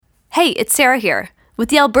Hey, it's Sarah here. With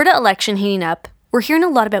the Alberta election heating up, we're hearing a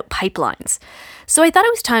lot about pipelines. So I thought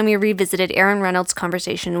it was time we revisited Aaron Reynolds'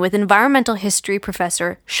 conversation with environmental history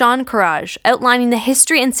professor Sean Kheraj, outlining the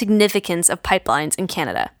history and significance of pipelines in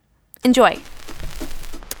Canada. Enjoy.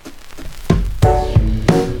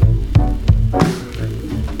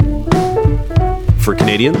 For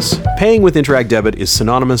Canadians, paying with Interac Debit is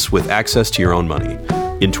synonymous with access to your own money.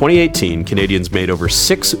 In 2018, Canadians made over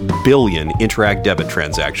 6 billion Interac Debit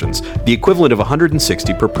transactions, the equivalent of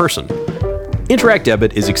 160 per person. Interac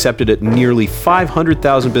Debit is accepted at nearly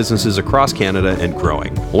 500,000 businesses across Canada and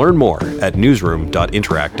growing. Learn more at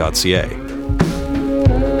newsroom.interac.ca.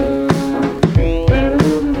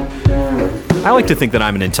 I like to think that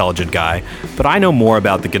I'm an intelligent guy, but I know more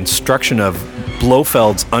about the construction of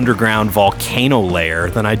Blofeld's underground volcano layer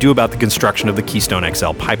than I do about the construction of the Keystone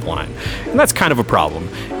XL pipeline. And that's kind of a problem.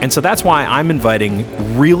 And so that's why I'm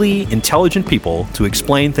inviting really intelligent people to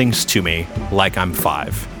explain things to me like I'm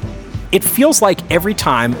 5. It feels like every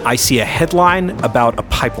time I see a headline about a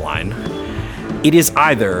pipeline, it is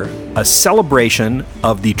either a celebration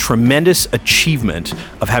of the tremendous achievement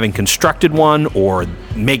of having constructed one or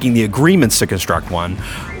making the agreements to construct one,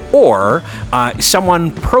 or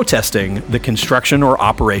someone protesting the construction or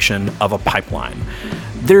operation of a pipeline.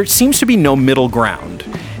 There seems to be no middle ground.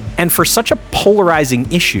 And for such a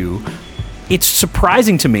polarizing issue, it's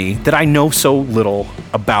surprising to me that I know so little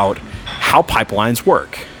about how pipelines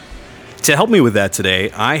work. To help me with that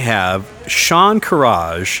today, I have Sean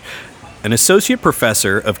Kheraj, an associate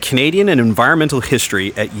professor of Canadian and environmental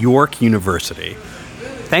history at York University.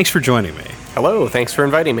 Thanks for joining me. Hello, thanks for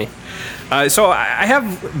inviting me. So I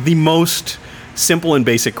have the most simple and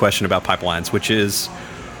basic question about pipelines, which is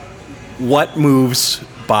what moves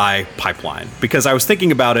by pipeline? Because I was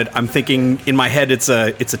thinking about it, I'm thinking in my head it's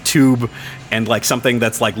a tube and like something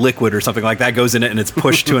that's like liquid or something like that goes in it and it's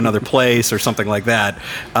pushed to another place or something like that.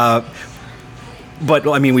 But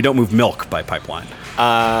I mean, we don't move milk by pipeline.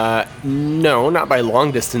 No, not by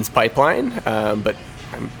long distance pipeline, but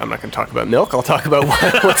I'm not going to talk about milk. I'll talk about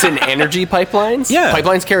what's in energy pipelines. Yeah.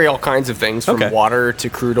 Pipelines carry all kinds of things, from water to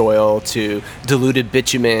crude oil to diluted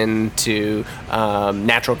bitumen to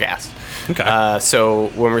natural gas. Okay. So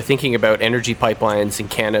when we're thinking about energy pipelines in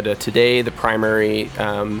Canada today, the primary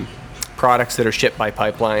products that are shipped by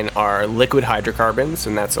pipeline are liquid hydrocarbons,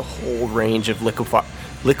 and that's a whole range of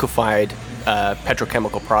liquefied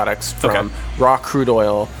petrochemical products, from raw crude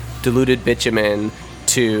oil, diluted bitumen,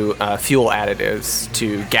 to fuel additives,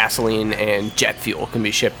 to gasoline and jet fuel can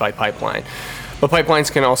be shipped by pipeline. But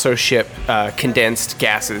pipelines can also ship condensed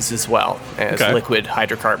gases as well as liquid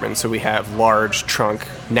hydrocarbons. So we have large trunk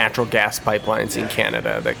natural gas pipelines in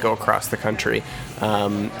Canada that go across the country.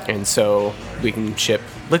 And so we can ship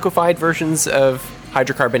liquefied versions of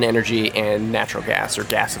hydrocarbon energy and natural gas or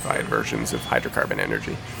gasified versions of hydrocarbon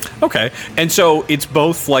energy. Okay. And so it's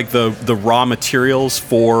both like the raw materials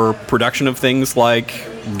for production of things like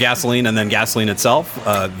gasoline and then gasoline itself.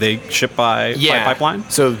 They ship by pipeline?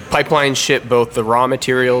 So pipelines ship both the raw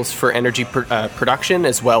materials for energy production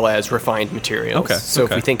as well as refined materials. So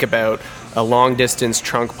if we think about a long-distance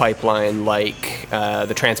trunk pipeline like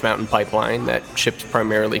the Trans Mountain pipeline that ships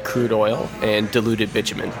primarily crude oil and diluted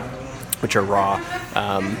bitumen, which are raw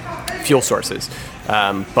fuel sources.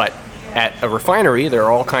 But at a refinery, there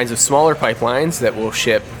are all kinds of smaller pipelines that will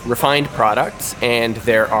ship refined products, and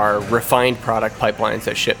there are refined product pipelines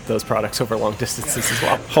that ship those products over long distances as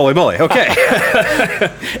well. Holy moly, okay.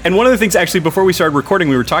 And one of the things, actually, before we started recording,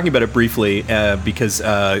 we were talking about it briefly because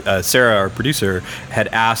Sarah, our producer, had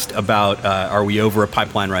asked about, are we over a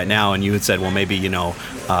pipeline right now? And you had said, well, maybe,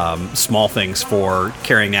 small things for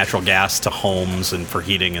carrying natural gas to homes and for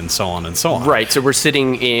heating and so on and so on. Right, so we're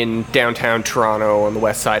sitting in downtown Toronto on the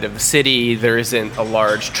west side of the city. There isn't a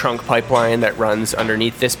large trunk pipeline that runs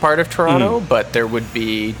underneath this part of Toronto, but there would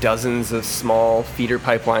be dozens of small feeder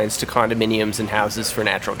pipelines to condominiums and houses for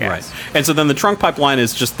natural gas. Right. And so then the trunk pipeline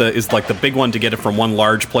is just like the big one to get it from one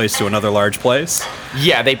large place to another large place?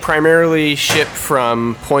 Yeah, they primarily ship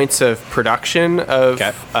from points of production of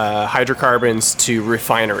hydrocarbons to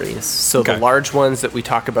refineries. So the large ones that we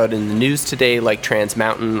talk about in the news today, like Trans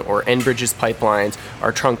Mountain or Enbridge's pipelines,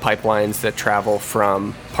 are trunk pipelines that travel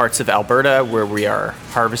from parts of Alberta where we are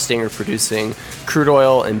harvesting or producing crude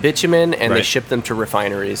oil and bitumen, and they ship them to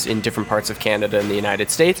refineries in different parts of Canada and the United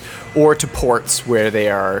States, or to ports where they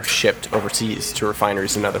are shipped overseas to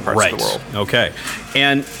refineries in other parts of the world. Okay.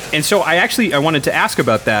 And so I wanted to ask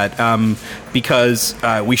about that because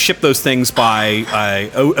we ship those things by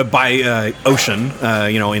ocean,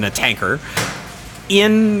 in a tanker.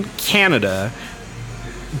 In Canada,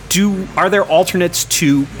 are there alternates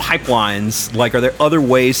to pipelines? Like, are there other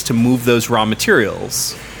ways to move those raw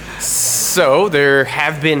materials? So there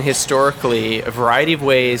have been historically a variety of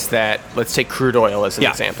ways that, let's take crude oil as an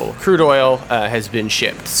example. Crude oil has been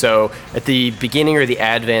shipped. So at the beginning or the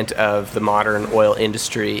advent of the modern oil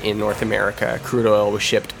industry in North America, crude oil was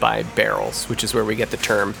shipped by barrels, which is where we get the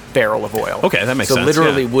term barrel of oil. Okay, that makes sense. So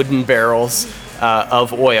literally wooden barrels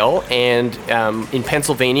of oil. And in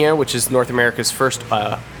Pennsylvania, which is North America's first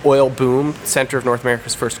oil boom, center of North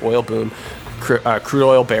America's first oil boom, crude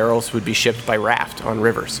oil barrels would be shipped by raft on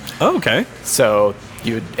rivers. Oh, okay. So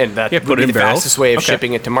that would be the fastest way of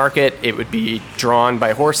shipping it to market. It would be drawn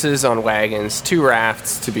by horses on wagons to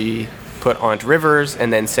rafts to be put onto rivers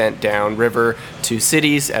and then sent down river to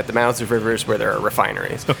cities at the mouths of rivers where there are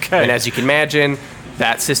refineries. Okay. And as you can imagine,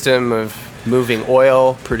 that system of moving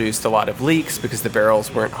oil produced a lot of leaks because the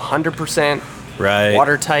barrels weren't 100%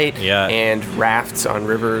 watertight, and rafts on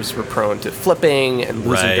rivers were prone to flipping and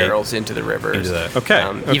losing barrels into the rivers.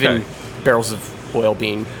 Even barrels of oil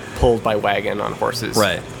being pulled by wagon on horses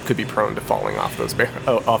could be prone to falling off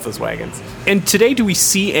those wagons. And today, do we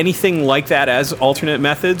see anything like that as alternate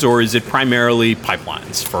methods, or is it primarily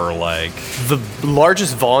pipelines for like the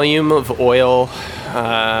largest volume of oil?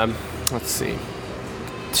 Let's see.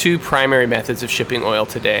 Two primary methods of shipping oil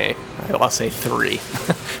today. I'll say three.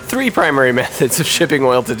 Three primary methods of shipping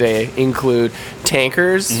oil today include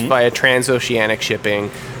tankers via transoceanic shipping,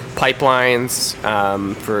 pipelines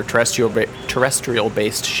for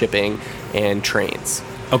terrestrial-based shipping, and trains.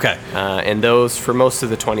 Okay. And those, for most of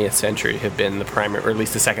the 20th century, have been the primary, or at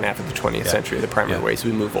least the second half of the 20th century, the primary ways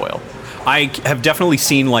we move oil. I have definitely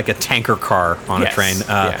seen like a tanker car on a train.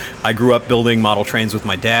 I grew up building model trains with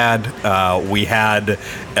my dad. We had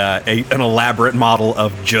an elaborate model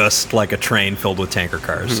of just like a train filled with tanker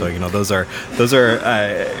cars. So those are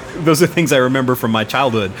things I remember from my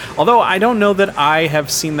childhood. Although I don't know that I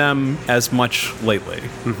have seen them as much lately.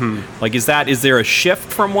 Like, is there a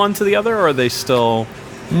shift from one to the other, or are they still?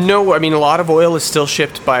 No, I mean, a lot of oil is still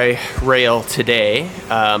shipped by rail today.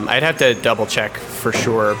 I'd have to double check for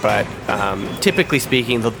sure, but typically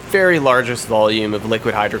speaking, the very largest volume of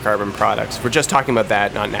liquid hydrocarbon products, we're just talking about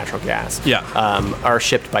that, not natural gas, are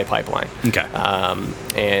shipped by pipeline. Okay.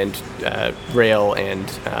 And rail and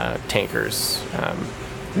tankers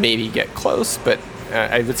maybe get close, but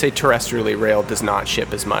I would say terrestrially, rail does not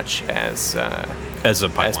ship as much as a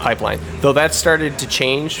pipeline. Though that started to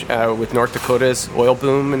change with North Dakota's oil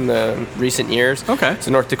boom in the recent years. Okay.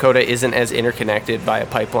 So North Dakota isn't as interconnected via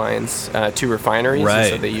pipelines to refineries, and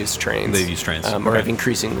so they use trains. Or have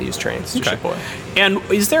increasingly used trains to ship oil. And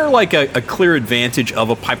is there like a clear advantage of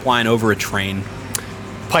a pipeline over a train?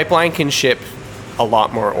 Pipeline can ship a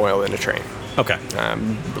lot more oil than a train. Okay.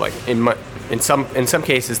 In some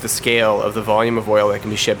cases, the scale of the volume of oil that can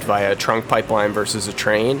be shipped via a trunk pipeline versus a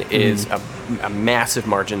train is a massive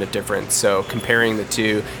margin of difference. So comparing the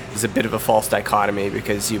two is a bit of a false dichotomy,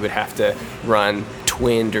 because you would have to run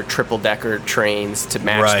twinned or triple-decker trains to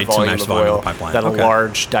match the volume of oil that a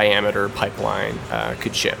large diameter pipeline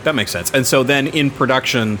could ship. That makes sense. And so then in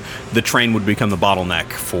production, the train would become the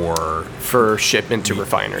bottleneck for shipment to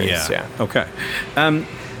refineries. Yeah. Okay.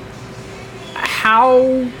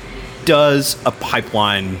 How does a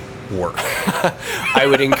pipeline work? I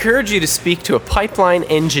would encourage you to speak to a pipeline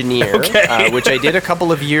engineer, which I did a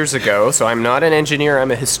couple of years ago. So I'm not an engineer, I'm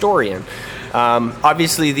a historian.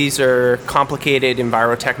 Obviously, these are complicated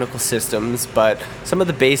envirotechnical systems, but some of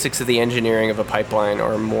the basics of the engineering of a pipeline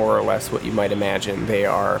are more or less what you might imagine. They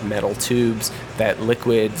are metal tubes that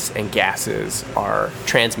liquids and gases are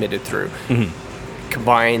transmitted through.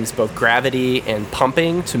 Combines both gravity and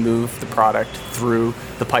pumping to move the product through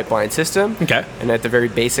the pipeline system. Okay. And at the very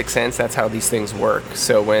basic sense, that's how these things work.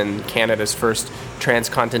 So when Canada's first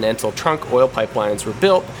transcontinental trunk oil pipelines were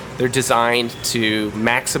built, they're designed to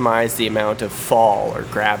maximize the amount of fall or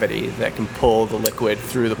gravity that can pull the liquid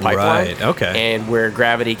through the pipeline. Right, okay. And where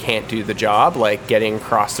gravity can't do the job, like getting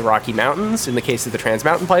across the Rocky Mountains in the case of the Trans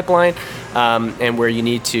Mountain Pipeline, and where you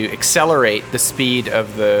need to accelerate the speed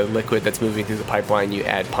of the liquid that's moving through the pipeline, you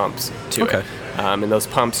add pumps to it. And those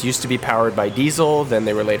pumps used to be powered by diesel, then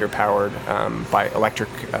they were later powered by electric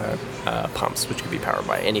pumps, which could be powered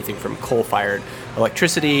by anything from coal-fired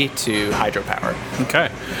electricity to hydropower. Okay.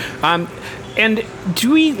 And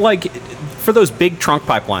do we, for those big trunk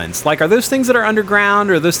pipelines, are those things that are underground,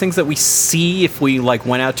 or are those things that we see if we,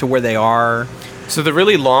 went out to where they are? So the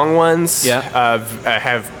really long ones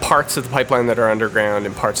have parts of the pipeline that are underground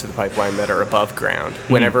and parts of the pipeline that are above ground.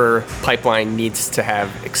 Whenever pipeline needs to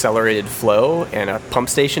have accelerated flow and a pump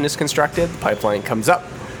station is constructed, the pipeline comes up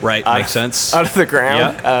Right, makes sense. Out of the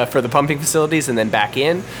ground for the pumping facilities and then back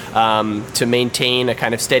in to maintain a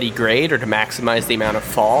kind of steady grade or to maximize the amount of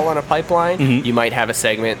fall on a pipeline. You might have a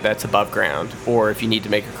segment that's above ground, or if you need to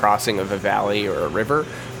make a crossing of a valley or a river,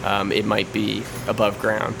 it might be above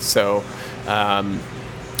ground. So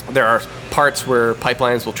there are parts where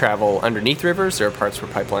pipelines will travel underneath rivers. There are parts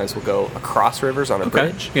where pipelines will go across rivers on a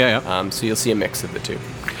bridge. So you'll see a mix of the two.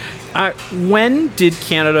 When did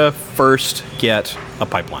Canada first get a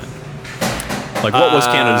pipeline? Like, what was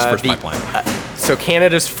Canada's first pipeline? So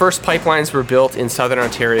Canada's first pipelines were built in southern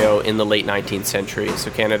Ontario in the late 19th century. So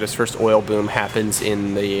Canada's first oil boom happens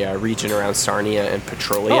in the region around Sarnia and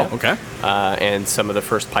Petrolia. Oh, okay. And some of the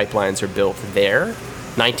first pipelines are built there.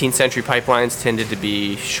 19th century pipelines tended to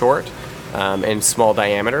be short and small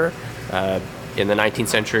diameter. In the 19th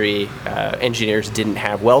century, engineers didn't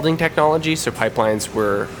have welding technology, so pipelines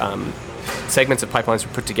were segments of pipelines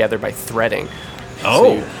were put together by threading.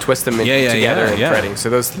 So you twist them together and threading. So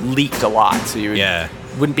those leaked a lot. So you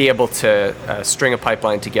wouldn't be able to string a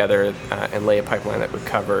pipeline together and lay a pipeline that would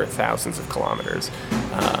cover thousands of kilometers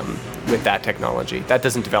with that technology. That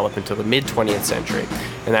doesn't develop until the mid-20th century.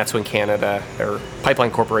 And that's when Canada, or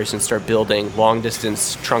pipeline corporations, start building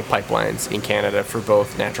long-distance trunk pipelines in Canada for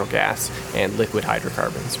both natural gas and liquid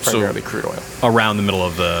hydrocarbons, primarily crude oil. Around the middle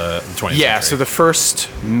of the 20th century. Yeah, so the first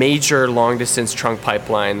major long-distance trunk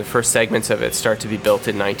pipeline, the first segments of it start to be built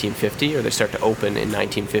in 1950, or they start to open in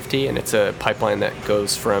 1950, and it's a pipeline that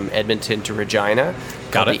goes from Edmonton to Regina,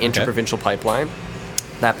 called the Interprovincial Pipeline.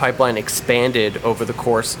 That pipeline expanded over the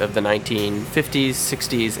course of the 1950s,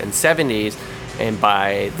 60s, and 70s, and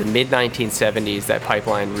by the mid-1970s, that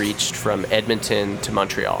pipeline reached from Edmonton to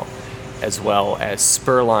Montreal, as well as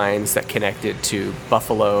spur lines that connected to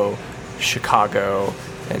Buffalo, Chicago,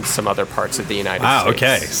 and some other parts of the United States.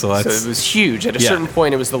 Okay. So it was huge. At a certain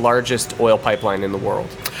point, it was the largest oil pipeline in the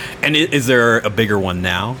world. And is there a bigger one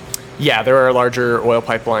now? Yeah, there are larger oil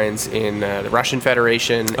pipelines in the Russian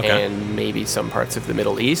Federation and maybe some parts of the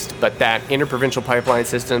Middle East, but that interprovincial pipeline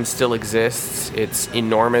system still exists. It's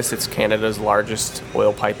enormous. It's Canada's largest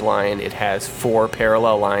oil pipeline. It has 4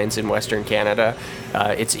 parallel lines in Western Canada.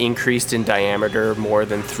 It's increased in diameter more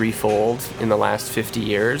than threefold in the last 50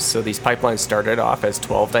 years. So these pipelines started off as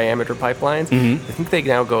 12 diameter pipelines. I think they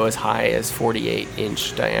now go as high as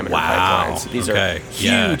 48-inch diameter pipelines. These are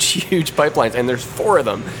huge pipelines, and there's 4 of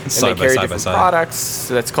them. And they carry different products.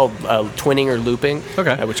 So that's called twinning or looping,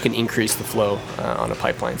 which can increase the flow on a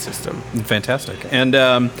pipeline system. Fantastic.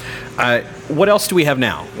 And what else do we have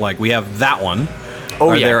now? Like, we have that one.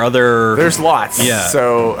 Are there other... There's lots. Yeah.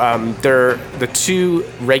 So there are the 2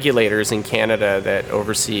 regulators in Canada that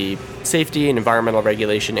oversee safety and environmental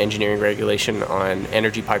regulation, engineering regulation on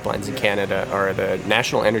energy pipelines in Canada are the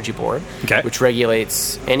National Energy Board, which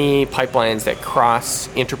regulates any pipelines that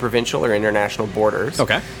cross interprovincial or international borders.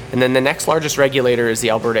 And then the next largest regulator is the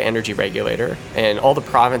Alberta Energy Regulator, and all the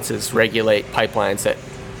provinces regulate pipelines that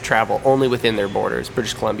travel only within their borders.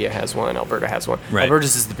 British Columbia has one, Alberta has one.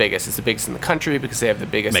 Alberta's is the biggest. It's the biggest in the country because they have the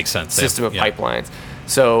biggest system of pipelines.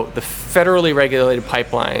 So the federally regulated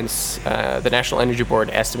pipelines, the National Energy Board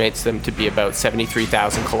estimates them to be about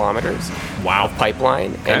 73,000 kilometers of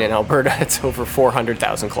pipeline. And in Alberta, it's over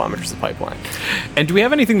 400,000 kilometers of pipeline. And do we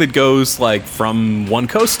have anything that goes like from one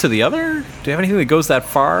coast to the other? Do you have anything that goes that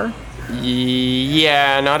far?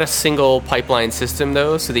 Yeah, not a single pipeline system,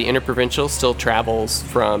 though. So the interprovincial still travels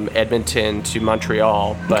from Edmonton to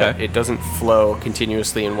Montreal, but it doesn't flow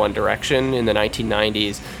continuously in one direction. In the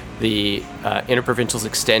 1990s, the interprovincial's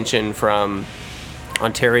extension from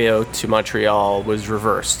Ontario to Montreal was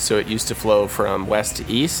reversed. So it used to flow from west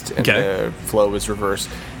to east, and the flow was reversed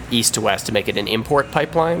east to west to make it an import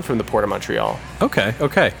pipeline from the Port of Montreal.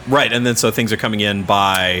 Right, and then so things are coming in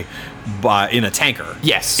by in a tanker.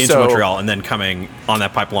 Into Montreal, and then coming on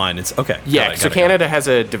that pipeline. It's so Canada has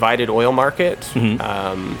a divided oil market.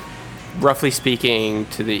 Roughly speaking,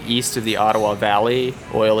 to the east of the Ottawa Valley,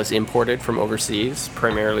 oil is imported from overseas,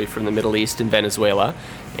 primarily from the Middle East and Venezuela.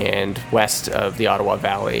 And west of the Ottawa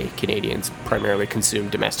Valley, Canadians primarily consume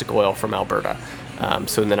domestic oil from Alberta.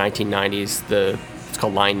 So in the 1990s, it's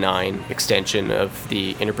called Line 9 extension of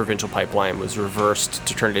the interprovincial pipeline was reversed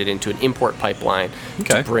to turn it into an import pipeline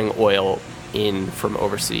to bring oil in from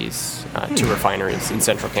overseas to refineries in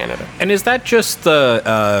central Canada. And is that just the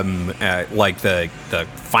the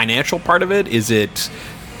financial part of it? Is it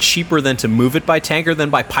cheaper than to move it by tanker than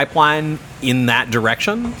by pipeline in that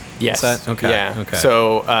direction? Yes.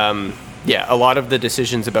 So a lot of the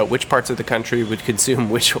decisions about which parts of the country would consume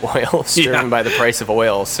which oil is driven by the price of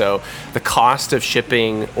oil. So the cost of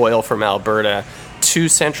shipping oil from Alberta to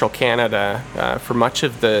central Canada for much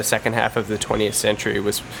of the second half of the 20th century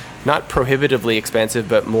was not prohibitively expensive,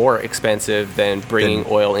 but more expensive than bringing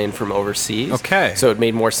oil in from overseas. Okay. So it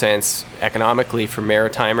made more sense economically for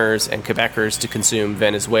Maritimers and Quebecers to consume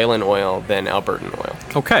Venezuelan oil than Albertan oil.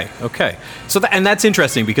 Okay. So and that's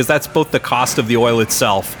interesting because that's both the cost of the oil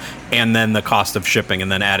itself and then the cost of shipping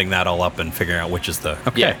and then adding that all up and figuring out which is the...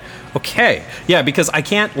 Okay. Yeah, because I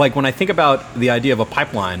can't, like, when I think about the idea of a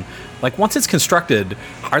pipeline, like, once it's constructed,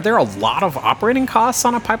 are there a lot of operating costs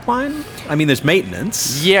on a pipeline? I mean, there's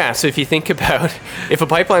maintenance. Yeah, so if you think about, if a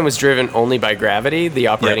pipeline was driven only by gravity, the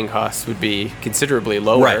operating costs would be considerably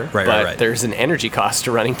lower. But there's an energy cost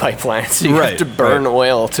to running pipelines. So you have to burn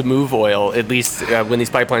oil to move oil, at least when these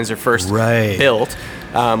pipelines are first built.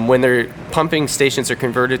 When their pumping stations are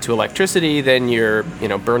converted to electricity, then you're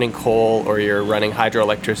burning coal or you're running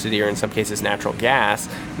hydroelectricity or in some cases natural gas,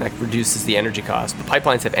 and that reduces the energy cost. But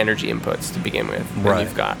pipelines have energy inputs to begin with. And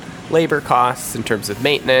you've got labor costs in terms of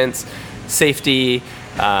maintenance, safety.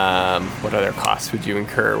 What other costs would you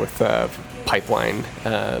incur with pipeline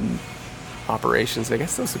operations? I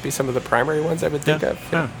guess those would be some of the primary ones I would think of.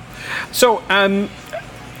 Yeah. So,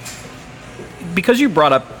 because you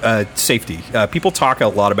brought up safety, people talk a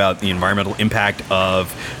lot about the environmental impact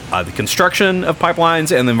of the construction of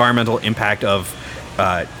pipelines and the environmental impact of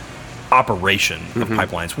operation of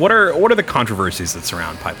pipelines. What are the controversies that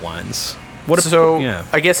surround pipelines?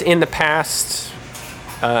 I guess in the past,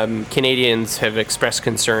 Canadians have expressed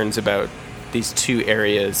concerns about these two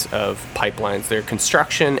areas of pipelines, their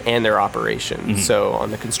construction and their operation. So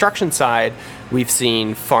on the construction side, we've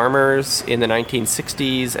seen farmers in the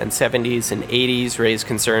 1960s and 70s and 80s raise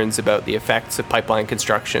concerns about the effects of pipeline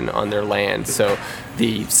construction on their land. So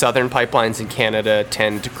the southern pipelines in Canada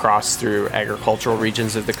tend to cross through agricultural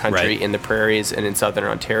regions of the country in the prairies and in southern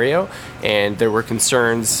Ontario. And there were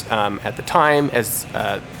concerns at the time, as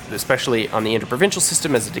especially on the interprovincial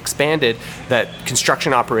system as it expanded, that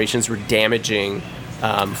construction operations were damaging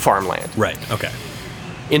farmland.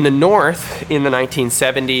 In the north, in the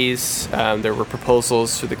 1970s, there were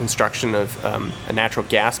proposals for the construction of a natural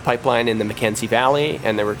gas pipeline in the Mackenzie Valley,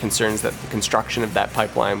 and there were concerns that the construction of that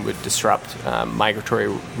pipeline would disrupt migratory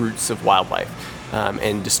routes of wildlife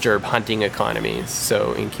and disturb hunting economies.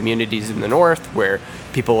 So in communities in the north where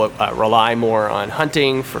people rely more on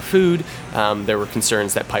hunting for food, there were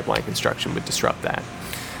concerns that pipeline construction would disrupt that.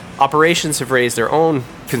 Operations have raised their own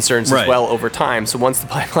concerns as well over time. So once the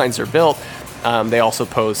pipelines are built, they also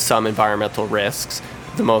pose some environmental risks,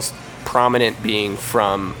 the most prominent being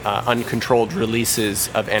from uncontrolled releases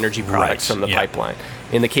of energy products from the pipeline.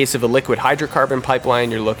 In the case of a liquid hydrocarbon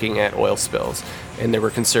pipeline, you're looking at oil spills. And there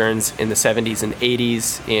were concerns in the 70s and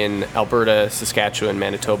 80s in Alberta, Saskatchewan,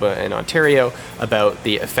 Manitoba, and Ontario about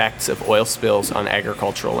the effects of oil spills on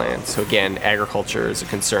agricultural land. So again, agriculture is a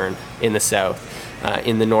concern in the south.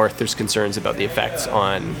 In the north, there's concerns about the effects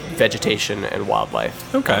on vegetation and wildlife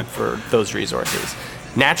for those resources.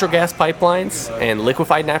 Natural gas pipelines and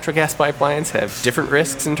liquefied natural gas pipelines have different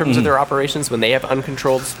risks in terms of their operations. When they have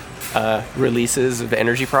uncontrolled releases of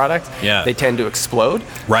energy products, they tend to explode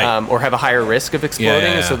or have a higher risk of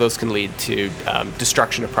exploding. So those can lead to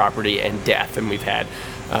destruction of property and death. And we've had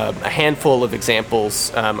a handful of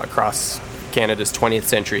examples across Canada's 20th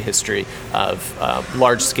century history of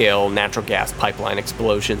large-scale natural gas pipeline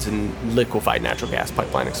explosions and liquefied natural gas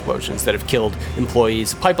pipeline explosions that have killed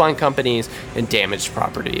employees of pipeline companies and damaged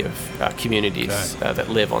property of communities that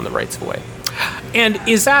live on the rights of way. And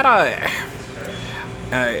is that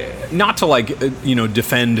not to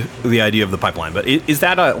defend the idea of the pipeline, but is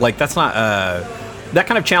that that's not that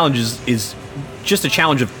kind of challenge is just a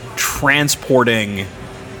challenge of transporting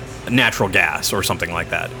natural gas or something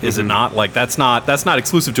like that, is it not? Like that's not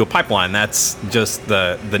exclusive to a pipeline. That's just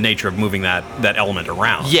the nature of moving that element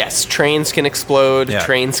around. Yes, trains can explode.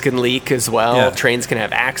 Trains can leak as well. Trains can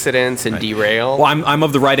have accidents and derail. Well, I'm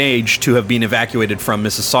of the right age to have been evacuated from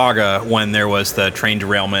Mississauga when there was the train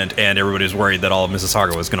derailment and everybody was worried that all of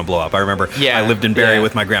Mississauga was going to blow up. I remember I lived in Barrie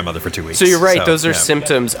with my grandmother for 2 weeks. So you're right. Those are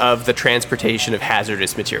symptoms of the transportation of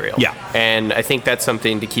hazardous material. Yeah. And I think that's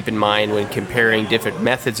something to keep in mind when comparing different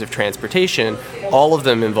methods of transportation. All of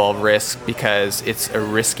them involve risk because it's a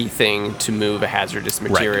risky thing to move a hazardous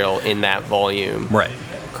material in that volume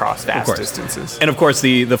across vast distances. And of course,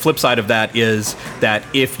 the flip side of that is that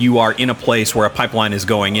if you are in a place where a pipeline is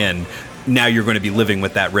going in, now you're going to be living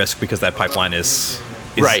with that risk because that pipeline is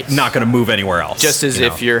not going to move anywhere else. Just as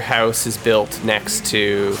if your house is built next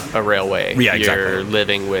to a railway, you're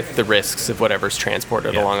living with the risks of whatever's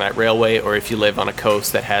transported along that railway, or if you live on a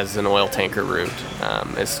coast that has an oil tanker route,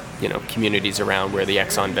 as communities around where the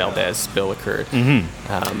Exxon Valdez spill occurred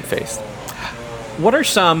faced. What are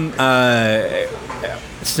some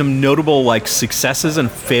notable like successes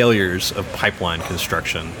and failures of pipeline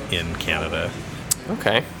construction in Canada?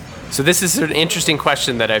 Okay. So this is an interesting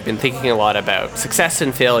question that I've been thinking a lot about. Success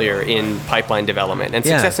and failure in pipeline development, and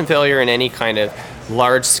success and failure in any kind of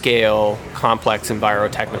large-scale, complex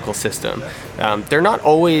envirotechnical system. They're not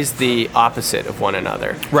always the opposite of one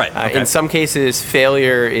another. Right. Okay. In some cases,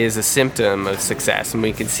 failure is a symptom of success, and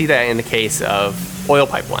we can see that in the case of oil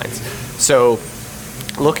pipelines. So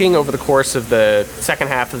looking over the course of the second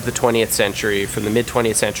half of the 20th century, from the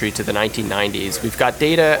mid-20th century to the 1990s, we've got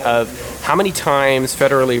data of how many times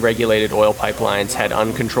federally regulated oil pipelines had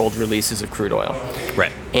uncontrolled releases of crude oil.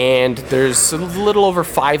 Right. And there's a little over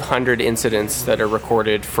 500 incidents that are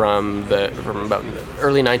recorded from about the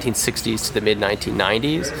early 1960s to the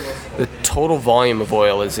mid-1990s. The total volume of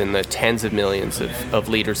oil is in the tens of millions of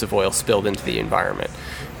liters of oil spilled into the environment.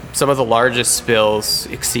 Some of the largest spills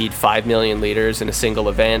exceed 5 million liters in a single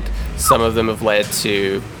event. Some of them have led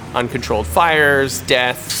to uncontrolled fires,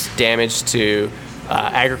 deaths, damage to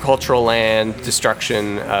agricultural land,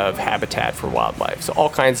 destruction of habitat for wildlife. So all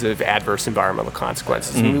kinds of adverse environmental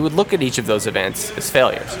consequences. And we would look at each of those events as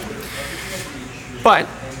failures. But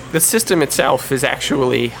the system itself is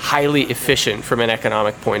actually highly efficient from an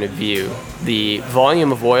economic point of view. The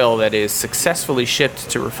volume of oil that is successfully shipped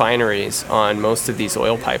to refineries on most of these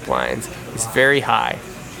oil pipelines is very high.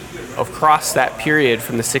 Across that period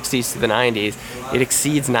from the 60s to the 90s, it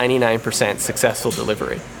exceeds 99% successful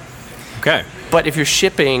delivery. Okay. But if you're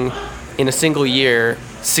shipping in a single year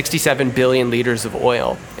 67 billion liters of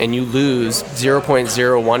oil, and you lose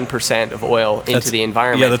 0.01% of oil into the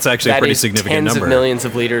environment. Yeah, that's actually a pretty significant number. Tens of millions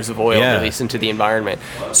of liters of oil released into the environment.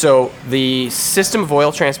 So the system of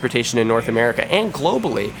oil transportation in North America and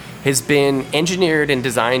globally has been engineered and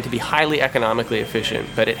designed to be highly economically efficient,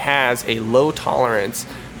 but it has a low tolerance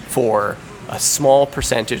for a small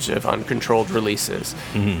percentage of uncontrolled releases.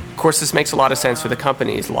 Of course, this makes a lot of sense for the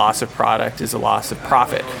companies. Loss of product is a loss of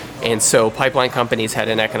profit. And so pipeline companies had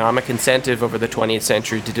an economic incentive over the 20th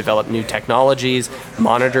century to develop new technologies,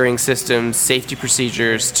 monitoring systems, safety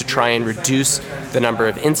procedures to try and reduce the number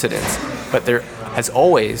of incidents. But there has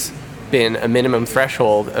always been a minimum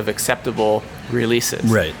threshold of acceptable releases.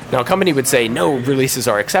 Right. Now, a company would say no releases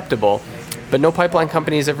are acceptable, but no pipeline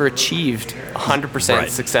company has ever achieved 100%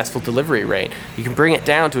 successful delivery rate. You can bring it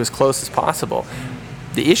down to as close as possible.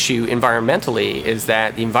 The issue environmentally is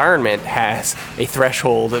that the environment has a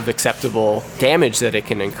threshold of acceptable damage that it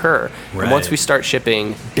can incur. Right. And once we start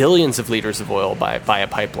shipping billions of liters of oil via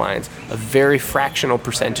pipelines, a very fractional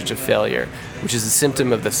percentage of failure, which is a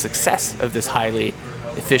symptom of the success of this highly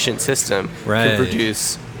efficient system, can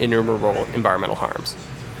produce innumerable environmental harms.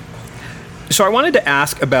 So I wanted to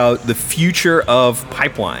ask about the future of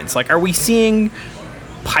pipelines. Like, are we seeing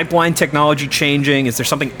pipeline technology changing? Is there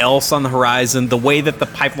something else on the horizon? The way that the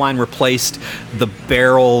pipeline replaced the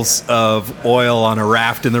barrels of oil on a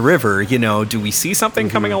raft in the river, do we see something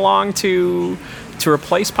coming along to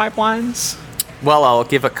replace pipelines? Well, I'll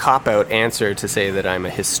give a cop-out answer to say that I'm a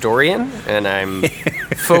historian, and I'm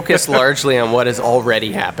focused largely on what has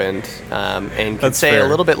already happened, and can say a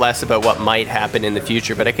little bit less about what might happen in the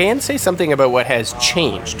future, but I can say something about what has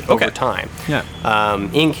changed over time. Yeah.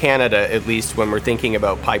 In Canada, at least, when we're thinking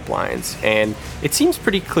about pipelines. And it seems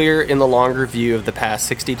pretty clear in the longer view of the past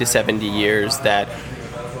 60 to 70 years that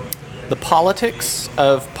the politics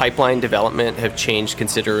of pipeline development have changed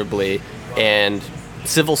considerably, and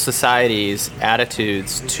civil society's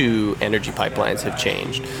attitudes to energy pipelines have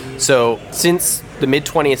changed. So since the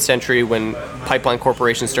mid-20th century, when pipeline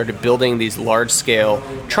corporations started building these large-scale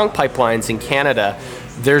trunk pipelines in Canada,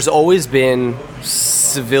 there's always been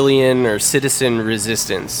civilian or citizen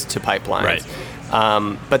resistance to pipelines.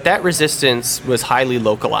 Right. But that resistance was highly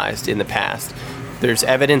localized in the past. There's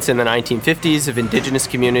evidence in the 1950s of indigenous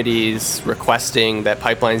communities requesting that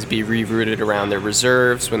pipelines be rerouted around their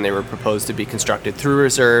reserves when they were proposed to be constructed through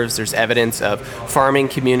reserves. There's evidence of farming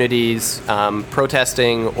communities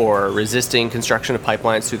protesting or resisting construction of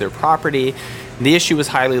pipelines through their property. The issue was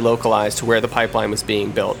highly localized to where the pipeline was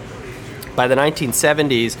being built. By the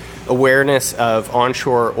 1970s, awareness of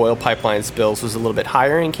onshore oil pipeline spills was a little bit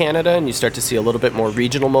higher in Canada, and you start to see a little bit more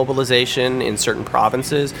regional mobilization in certain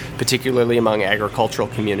provinces, particularly among agricultural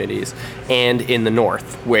communities, and in the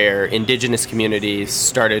north, where indigenous communities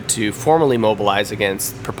started to formally mobilize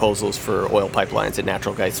against proposals for oil pipelines and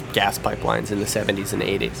natural gas pipelines in the 70s and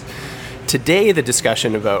 80s. Today, the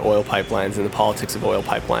discussion about oil pipelines and the politics of oil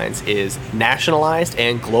pipelines is nationalized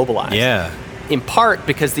and globalized. Yeah. In part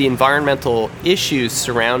because the environmental issues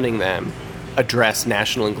surrounding them address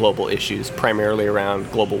national and global issues, primarily around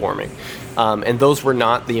global warming. And those were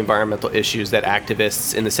not the environmental issues that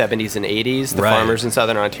activists in the 70s and 80s, the Right. farmers in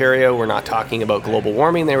southern Ontario, were not talking about global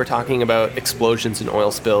warming. They were talking about explosions and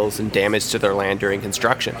oil spills and damage to their land during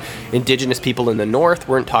construction. Indigenous people in the north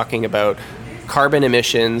weren't talking about carbon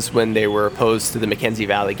emissions when they were opposed to the Mackenzie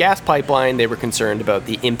Valley gas pipeline. They were concerned about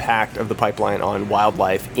the impact of the pipeline on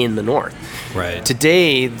wildlife in the north. Right.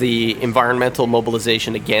 Today, the environmental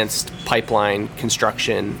mobilization against pipeline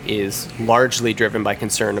construction is largely driven by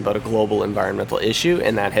concern about a global environmental issue,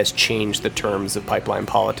 and that has changed the terms of pipeline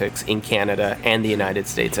politics in Canada and the United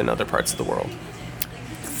States and other parts of the world.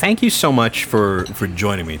 Thank you so much for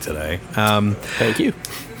joining me today. Thank you.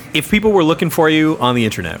 If people were looking for you on the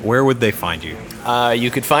internet, where would they find you?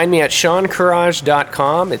 You could find me at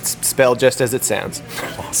SeanKheraj.com. It's spelled just as it sounds.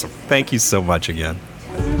 Awesome. Thank you so much again.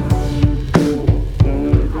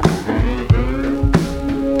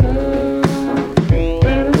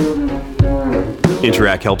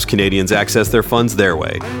 Interac helps Canadians access their funds their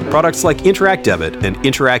way. Products like Interac Debit and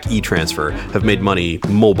Interac eTransfer have made money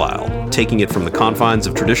mobile, taking it from the confines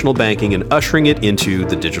of traditional banking and ushering it into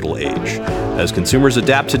the digital age. As consumers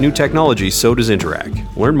adapt to new technology, so does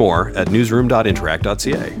Interac. Learn more at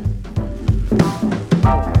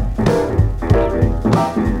newsroom.interac.ca.